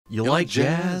You like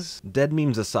jazz? Dead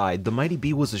memes aside, The Mighty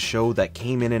Bee was a show that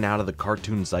came in and out of the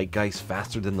cartoon zeitgeist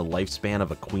faster than the lifespan of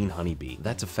a queen honeybee.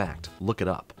 That's a fact. Look it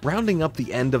up. Rounding up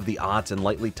the end of the aughts and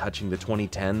lightly touching the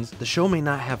 2010s, the show may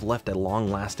not have left a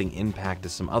long-lasting impact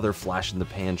as some other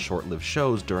flash-in-the-pan short-lived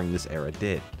shows during this era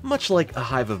did. Much like A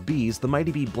Hive of Bees, The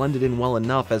Mighty Bee blended in well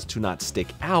enough as to not stick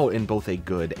out in both a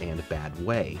good and bad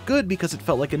way. Good because it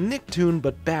felt like a Nicktoon,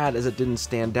 but bad as it didn't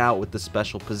stand out with the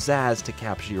special pizzazz to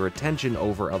capture your attention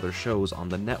over other shows on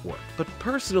the network. But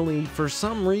personally, for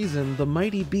some reason, The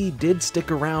Mighty Bee did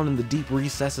stick around in the deep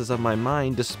recesses of my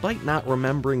mind despite not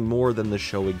remembering more than the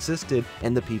show existed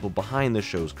and the people behind the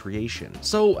show's creation.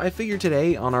 So I figured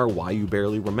today on our Why You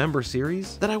Barely Remember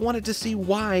series that I wanted to see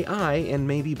why I, and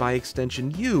maybe by extension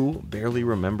you, barely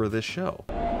remember this show.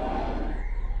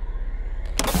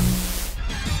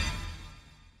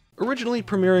 Originally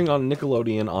premiering on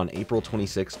Nickelodeon on April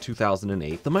 26,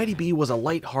 2008, The Mighty Bee was a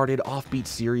light-hearted, offbeat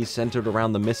series centered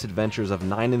around the misadventures of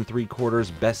 9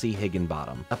 3/4 Bessie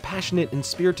Higginbottom, a passionate and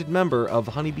spirited member of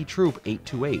Honeybee Troop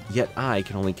 828, yet I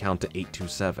can only count to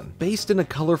 827. Based in a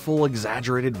colorful,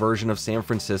 exaggerated version of San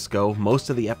Francisco, most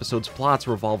of the episode's plots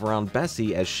revolve around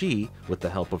Bessie as she, with the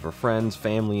help of her friends,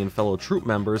 family, and fellow troop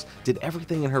members, did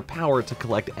everything in her power to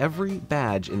collect every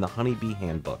badge in the Honeybee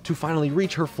Handbook, to finally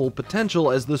reach her full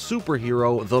potential as the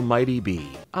superhero, The Mighty Bee.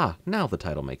 Ah, now the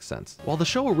title makes sense. While the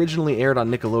show originally aired on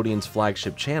Nickelodeon's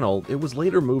flagship channel, it was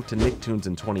later moved to Nicktoons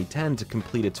in 2010 to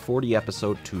complete its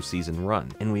 40-episode, 2-season run.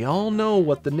 And we all know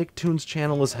what the Nicktoons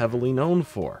channel is heavily known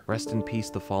for. Rest in peace,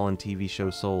 the fallen TV show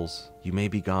souls. You may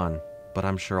be gone, but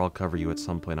I'm sure I'll cover you at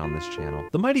some point on this channel.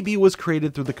 The Mighty Bee was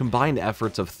created through the combined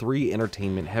efforts of 3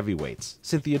 entertainment heavyweights: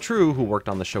 Cynthia True, who worked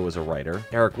on the show as a writer,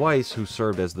 Eric Weiss, who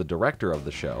served as the director of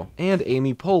the show, and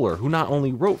Amy Poehler, who not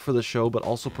only wrote for the show but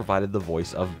also provided the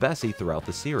voice of Bessie throughout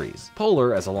the series.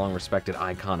 Poehler, as a long-respected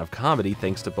icon of comedy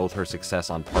thanks to both her success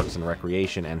on Parks and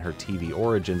Recreation and her TV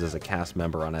origins as a cast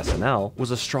member on SNL,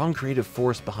 was a strong creative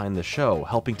force behind the show,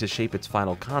 helping to shape its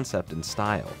final concept and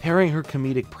style. Pairing her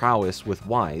comedic prowess with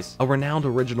Weiss, a renowned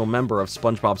original member of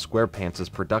SpongeBob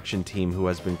SquarePants' production team who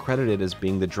has been credited as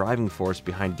being the driving force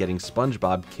behind getting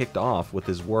SpongeBob kicked off with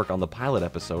his work on the pilot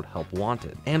episode Help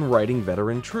Wanted, and writing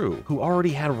veteran True, who already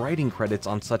had writing credits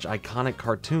on such iconic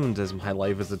cartoons as My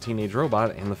Life as a Teenage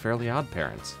Robot and The Fairly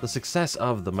OddParents. The success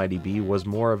of The Mighty Bee was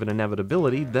more of an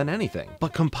inevitability than anything.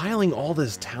 But compiling all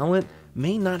this talent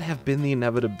may not have been the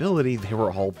inevitability they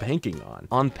were all banking on.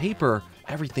 On paper,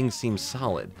 everything seems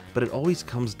solid, but it always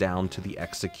comes down to the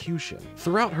execution.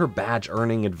 Throughout her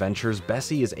badge-earning adventures,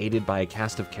 Bessie is aided by a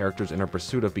cast of characters in her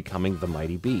pursuit of becoming the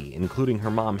Mighty Bee, including her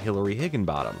mom, Hillary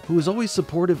Higginbottom, who is always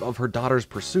supportive of her daughter's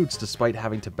pursuits despite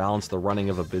having to balance the running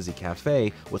of a busy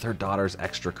cafe with her daughter's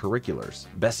extracurriculars.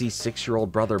 Bessie's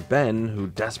 6-year-old brother, Ben, who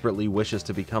desperately wishes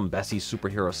to become Bessie's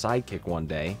superhero sidekick one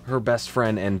day, her best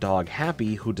friend and dog,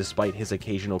 Happy, who despite his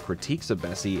occasional critiques of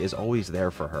Bessie is always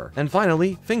there for her. And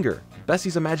finally, Finger,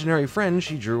 Bessie's imaginary friend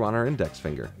she drew on her index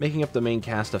finger. Making up the main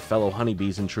cast of fellow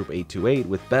honeybees in Troop 828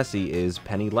 with Bessie is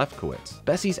Penny Lefkowitz,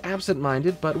 Bessie's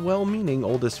absent-minded but well-meaning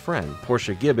oldest friend,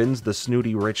 Portia Gibbons, the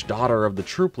snooty rich daughter of the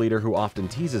troop leader who often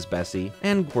teases Bessie,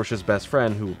 and Portia's best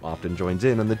friend who often joins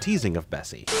in on the teasing of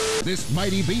Bessie. This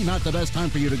Mighty Bee, not the best time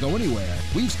for you to go anywhere.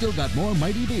 We've still got more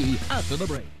Mighty Bee after the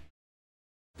break.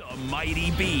 The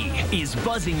Mighty Bee is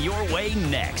buzzing your way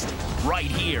next, right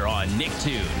here on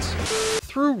Nicktoons.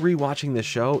 Through rewatching the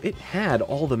show, it had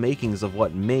all the makings of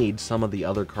what made some of the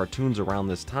other cartoons around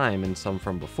this time and some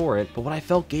from before it, but what I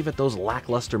felt gave it those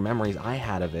lackluster memories I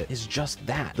had of it is just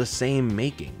that, the same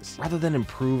makings. Rather than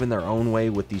improve in their own way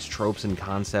with these tropes and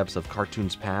concepts of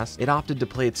cartoons past, it opted to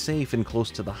play it safe and close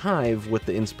to the hive with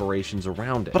the inspirations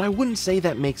around it. But I wouldn't say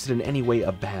that makes it in any way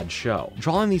a bad show.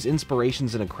 Drawing these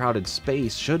inspirations in a crowded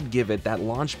space should give it that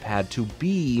launch pad to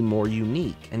be more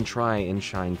unique and try and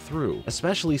shine through,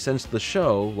 especially since the show,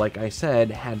 like I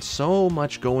said, had so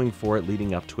much going for it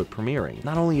leading up to it premiering.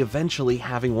 Not only eventually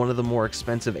having one of the more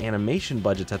expensive animation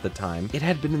budgets at the time, it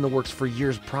had been in the works for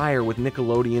years prior, with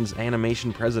Nickelodeon's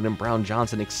animation president Brown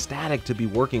Johnson ecstatic to be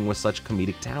working with such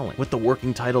comedic talent. With the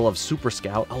working title of Super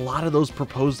Scout, a lot of those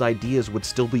proposed ideas would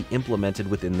still be implemented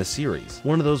within the series.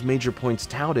 One of those major points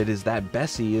touted is that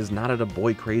Bessie is not at a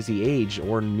boy-crazy age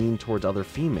or and mean towards other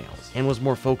females, and was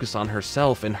more focused on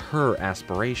herself and her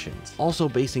aspirations. Also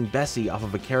basing Bessie off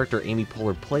of a character Amy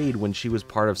Poehler played when she was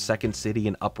part of Second City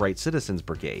and Upright Citizens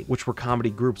Brigade, which were comedy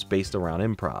groups based around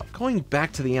improv. Going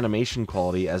back to the animation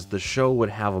quality, as the show would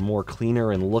have a more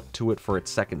cleaner and look to it for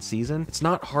its second season, it's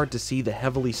not hard to see the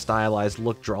heavily stylized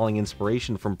look drawing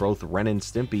inspiration from both Ren and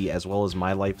Stimpy as well as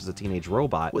My Life as a Teenage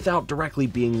Robot, without directly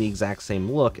being the exact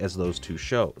same look as those two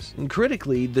shows. And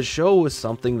critically, the show was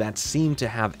something that seemed to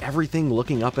have everything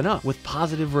looking up and up, with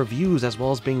positive reviews as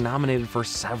well as being nominated for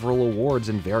several awards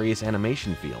in various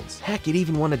animation fields. Heck, it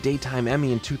even won a Daytime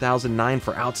Emmy in 2009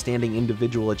 for Outstanding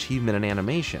Individual Achievement in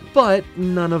Animation. But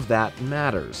none of that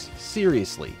matters.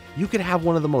 Seriously, you could have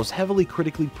one of the most heavily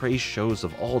critically praised shows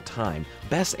of all time,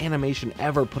 best animation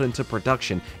ever put into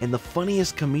production, and the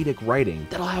funniest comedic writing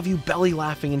that'll have you belly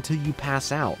laughing until you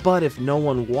pass out. But if no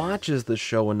one watches the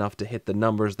show enough to hit the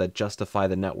numbers that justify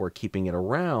the network keeping it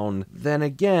around, then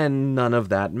again, none of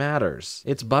that matters.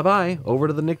 It's bye-bye, over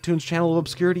to the Nicktoons channel of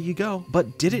obscurity you go.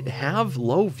 But did it have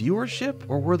low viewership,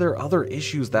 or were there other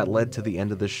issues that led to the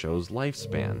end of the show's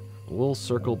lifespan? We'll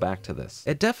circle back to this.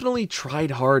 It definitely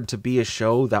tried hard to be a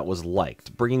show that was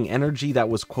liked, bringing energy that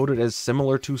was quoted as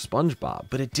similar to SpongeBob,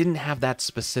 but it didn't have that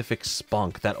specific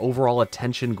spunk, that overall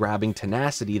attention-grabbing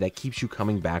tenacity that keeps you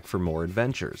coming back for more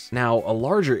adventures. Now, a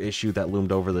larger issue that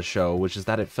loomed over the show, which is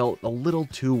that it felt a little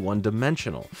too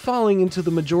one-dimensional, falling into the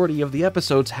majority of the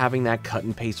episodes having that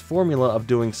cut-and-paste formula of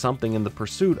doing something in the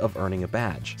pursuit of earning a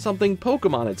badge. Something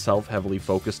Pokemon itself heavily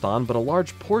focused on, but a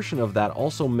large portion of that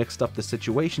also mixed up the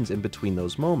situations in between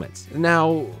those moments.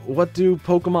 Now, what do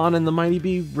Pokemon and the Mighty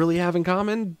Bee really have in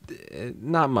common?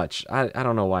 Not much. I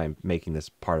don't know why I'm making this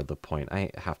part of the point. I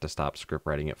have to stop script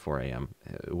writing at 4 a.m.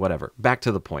 Whatever. Back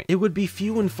to the point. It would be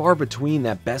few and far between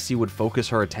that Bessie would focus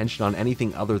her attention on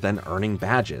anything other than earning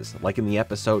badges, like in the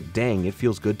episode Dang, It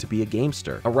Feels Good to Be a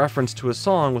Gamester, a reference to a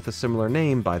song with a similar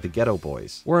name by the Ghetto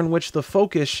Boys, where in which the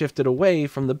focus shifted away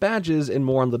from the badges and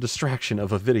more on the distraction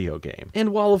of a video game. And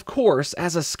while of course,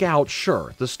 as a scout,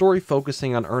 sure, the story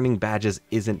focusing on earning badges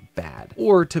isn't bad,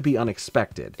 or to be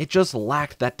unexpected. It just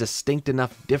lacked that distinct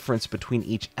enough difference between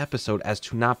each episode as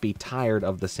to not be tired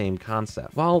of the same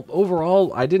concept. While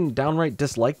overall, I didn't downright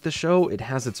dislike the show, it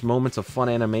has its moments of fun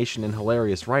animation and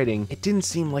hilarious writing, it didn't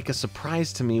seem like a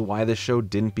surprise to me why the show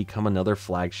didn't become another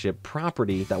flagship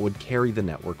property that would carry the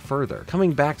network further.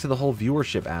 Coming back to the whole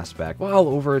viewership aspect, while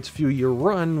over its few-year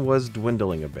run was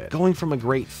dwindling a bit, going from a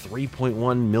great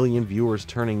 3.1 million viewers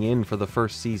turning in for the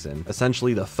first season,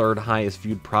 essentially the third highest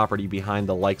viewed property behind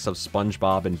the likes of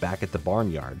SpongeBob and Back at the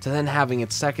Barnyard, to then having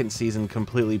its second season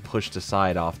completely pushed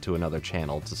aside off to another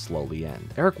channel to slowly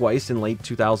end. Eric Weiss in late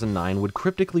 2009 would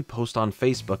cryptically post on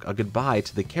Facebook a goodbye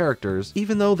to the characters,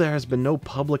 even though there has been no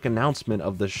public announcement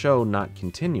of the show not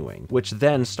continuing, which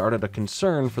then started a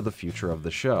concern for the future of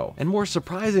the show. And more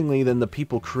surprisingly than the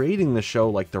people creating the show,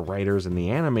 like the writers and the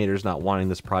animators not wanting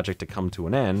this project to come to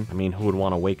an end, I mean, who would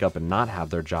want to wake up and not have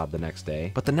their job the next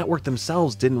day, but the network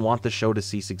themselves didn't want the show to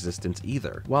cease existence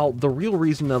either. While the real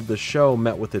reason of the show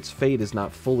met with its fate is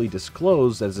not fully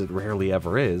disclosed, as it rarely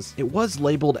ever is, it was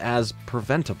labeled as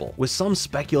preventable, with some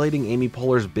speculating Amy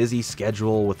Poehler's busy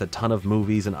schedule with a ton of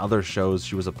movies and other shows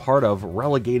she was a part of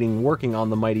relegating working on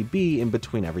the Mighty Bee in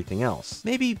between everything else.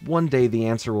 Maybe one day the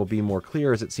answer will be more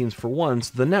clear, as it seems for once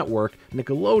the network,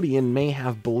 Nickelodeon, may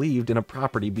have believed in a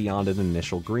property beyond an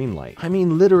initial greenlight. I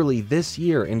mean, literally this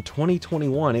year in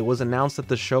 2021 it was announced that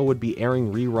the show would be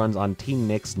airing reruns on Teen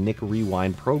Nick's Nick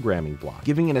Rewind programming block,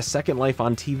 giving it a second life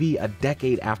on TV a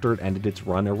decade after it ended its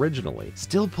run originally,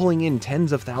 still pulling in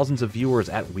tens of thousands of viewers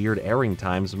at weird airing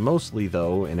times, mostly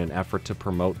though in an effort to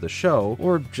promote the show,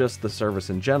 or just the service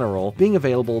in general, being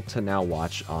available to now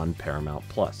watch on Paramount+.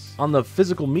 On the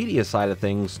physical media side of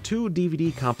things, 2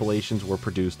 DVD compilations were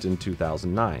produced in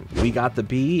 2009. We Got the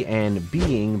Bee and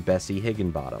Being Bessie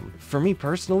Higginbottom. For me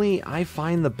personally, I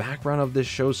find the background of this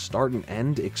show's start and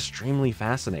end extremely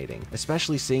fascinating,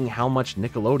 especially seeing how much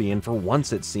Nickelodeon, for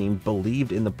once it seemed,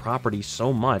 believed in the property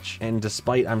so much, and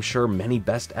despite I'm sure many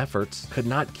best efforts, could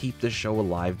not keep the show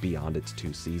alive beyond its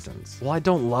 2 seasons. While I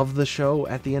don't love the show,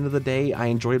 at the end of the day, I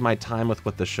enjoyed my time with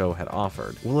what the show had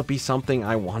offered. Will it be something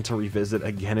I want to revisit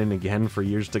again and again for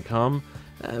years to come?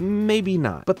 Maybe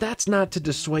not. But that's not to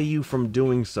dissuade you from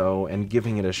doing so and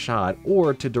giving it a shot,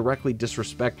 or to directly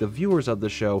disrespect the viewers of the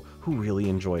show who really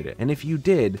enjoyed it. And if you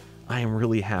did, I am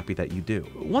really happy that you do.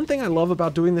 One thing I love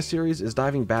about doing this series is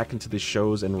diving back into the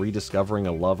shows and rediscovering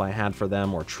a love I had for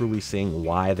them, or truly seeing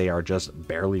why they are just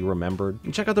barely remembered.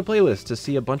 And check out the playlist to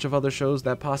see a bunch of other shows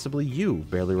that possibly you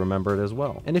barely remembered as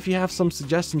well. And if you have some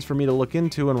suggestions for me to look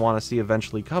into and want to see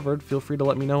eventually covered, feel free to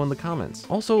let me know in the comments.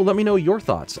 Also, let me know your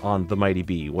thoughts on The Mighty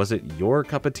Bee. Was it your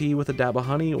cup of tea with a dab of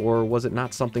honey, or was it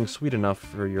not something sweet enough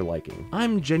for your liking?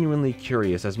 I'm genuinely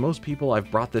curious, as most people I've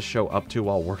brought this show up to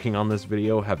while working on this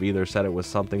video have either said it was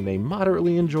something they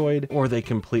moderately enjoyed, or they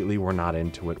completely were not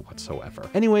into it whatsoever.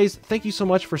 Anyways, thank you so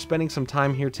much for spending some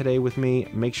time here today with me.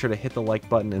 Make sure to hit the like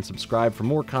button and subscribe for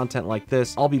more content like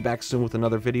this. I'll be back soon with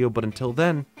another video, but until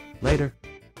then, later.